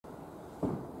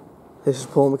This is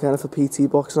Paul McKenna for PT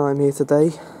Box, and I'm here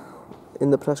today in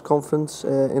the press conference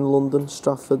in London,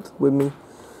 Stratford, with me,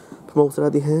 promoter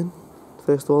Eddie Hearn.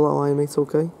 First of all, how are you, mate?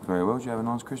 Okay? Very well. Did you have a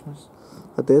nice Christmas?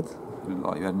 I did. You look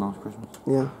like you had a nice Christmas?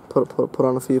 Yeah, put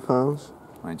on a few pounds.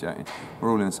 I ain't joking.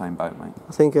 We're all in the same boat, mate.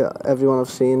 I think everyone I've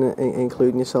seen,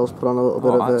 including yourselves, put on a little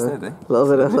bit of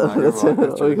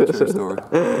True story.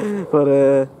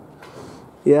 But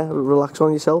yeah, relax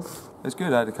on yourself. It was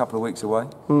good. I had a couple of weeks away.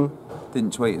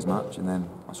 Didn't tweet as much, and then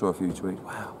I saw a few tweets.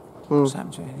 Wow, what's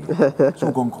happened to you? It's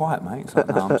all gone quiet, mate. It's like,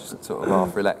 no, I'm just sort of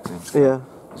half relaxing. Yeah.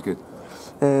 It's good.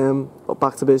 But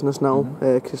back to business now.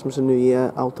 Christmas and New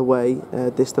Year out the way,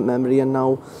 distant memory, and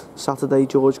now Saturday,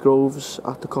 George Groves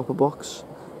at the Copper Box.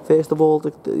 First of all,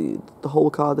 the whole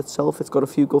card itself, it's got a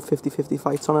few good 50-50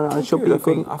 fights on it, and it should be a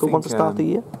good one to start the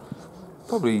year.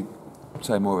 Probably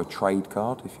say more of a trade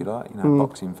card, if you like. You know,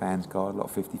 boxing fans card, a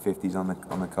lot of 50-50s on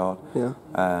the card. Yeah.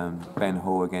 Ben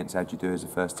Hall against Adjudur is the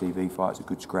first TV fight. It's a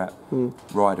good scrap.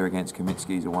 Ryder against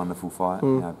Kamitsky is a wonderful fight.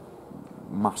 You know,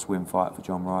 must-win fight for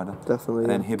John Ryder. Definitely.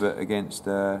 And then Hibbert against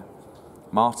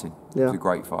Martin. Yeah. It's a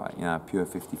great fight. You know, pure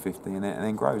 50-50, and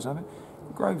then Groves. I mean,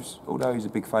 Groves, although he's a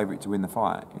big favourite to win the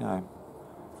fight, you know,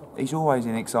 he's always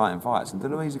in exciting fights, and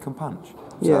DeLuisa can punch.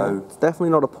 Yeah, so, it's definitely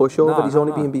not a pushover. He's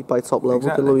only been beat by top level,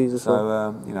 exactly. DeLuisa.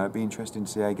 So you know, it'd be interesting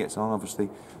to see how he gets on.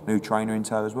 Obviously, new trainer in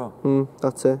tow as well.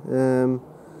 That's it.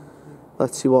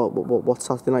 Let's see what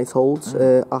Saturday night holds.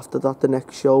 After that, the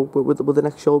next show will the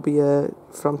next show be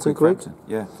Frampton Quigg?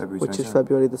 Yeah, February 27th. Which is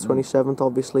February the 27th.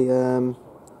 Obviously,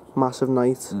 massive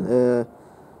night.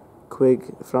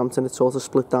 Quigg, Frampton. It's sort of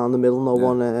split down the middle. No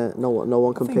one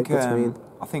can pick between.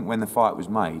 I think when the fight was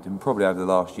made, and probably over the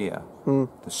last year,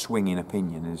 the swinging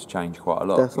opinion has changed quite a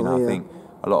lot. Definitely, you know, I think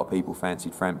a lot of people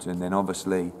fancied Frampton. Then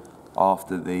obviously,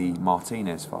 after the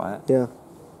Martinez fight, yeah,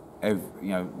 you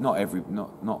know,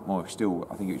 not more. Still,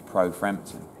 I think it was pro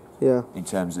Frampton. Yeah. In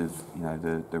terms of, you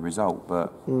know, the result,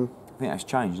 but I think that's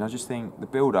changed. And I just think the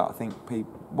build-up. I think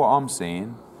what I'm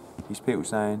seeing is people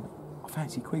saying, I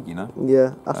fancy Quigg, you know.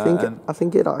 Yeah, I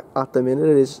think it at the minute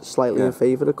it is slightly in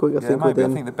favour of Quigg. I think maybe. I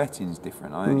think the betting is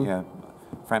different. I think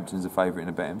Frampton's a favourite in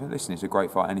the betting, but listen, it's a great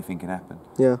fight. Anything can happen.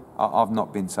 Yeah. I've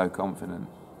not been so confident.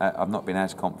 I've not been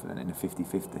as confident in a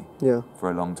 50-50 for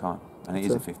a long time, and it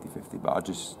is a 50-50. But I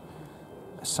just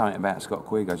something about Scott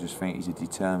Quigg. I just think he's a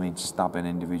determined, stubborn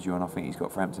individual, and I think he's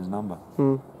got Frampton's number.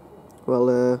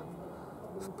 Well,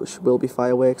 will be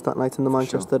fireworks that night in the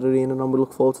Manchester Arena, and we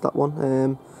look forward to that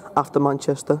one. After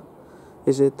Manchester,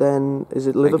 is it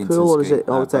Liverpool or is it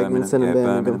it's Eglinton and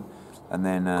Birmingham? And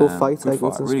then good fight, really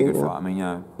good yeah. fight. I mean, you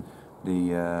know,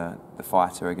 the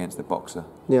fighter against the boxer.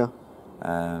 Yeah.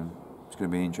 It's going to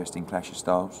be an interesting clash of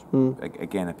styles.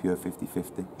 Again, a pure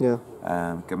 50-50. Yeah.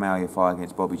 Gamaliel fight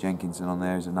against Bobby Jenkinson on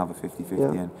there is another 50-50.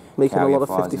 Yeah. And making a lot of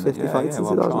Carrier 50-50 fights in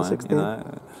 2016. You know?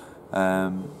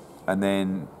 And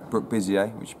then Brooke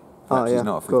Bizier, which perhaps is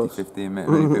not a 50-50 in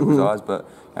many people's eyes, but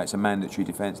it's a mandatory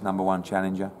defence, #1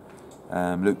 challenger.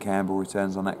 Luke Campbell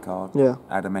returns on that card. Yeah.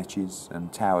 Adam Etches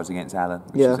and Towers against Allen,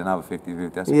 which is another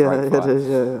 50-50. That's a great fight. It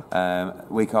is,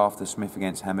 Week after, Smith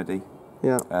against Hamady.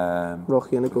 Yeah.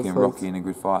 Rocky in a good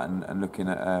fight, and looking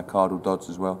at Cardle Dodds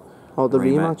as well. Oh, the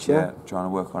rematch, trying to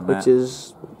work on that. Which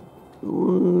is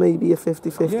maybe a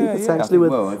 50-50 potentially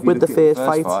with the first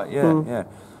fight.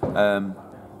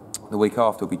 The week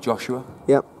after will be Joshua.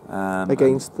 Yep.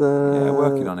 Against the...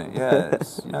 working on it. Yeah,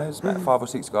 it's about 5 or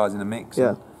 6 guys in the mix.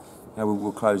 Yeah. And,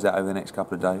 we'll close that over the next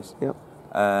couple of days. Yep.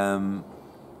 And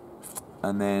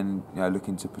then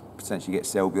looking to potentially get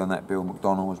Selby on that bill,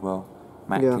 McDonnell as well,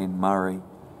 Macklin, Murray.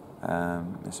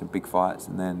 There's some big fights,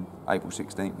 and then April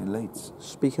 16th in Leeds.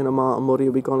 Speaking of Martin Murray,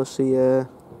 are we going to see? Do you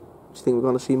think we're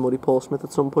going to see Murray Paul Smith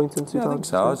at some point in 2016? Yeah, I think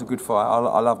so. It's a good fight.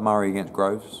 I love Murray against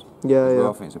Groves. Yeah.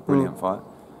 I think it's a brilliant fight.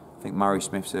 I think Murray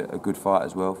Smith's a good fight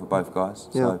as well for both guys.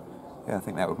 So, I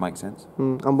think that would make sense.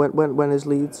 And when is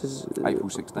Leeds? Is April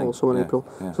 16th. Also in April.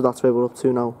 Yeah. So that's where we're up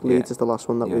to now. Leeds is the last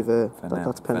one that we've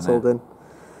that's penciled in.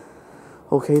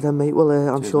 Okay then, mate. Well,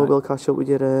 I'm sure we'll catch up with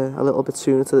you a little bit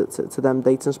sooner to them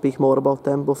dates and speak more about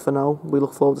them. But for now, we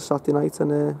look forward to Saturday night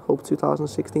and hope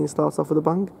 2016 starts off with a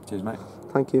bang. Cheers, mate.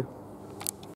 Thank you.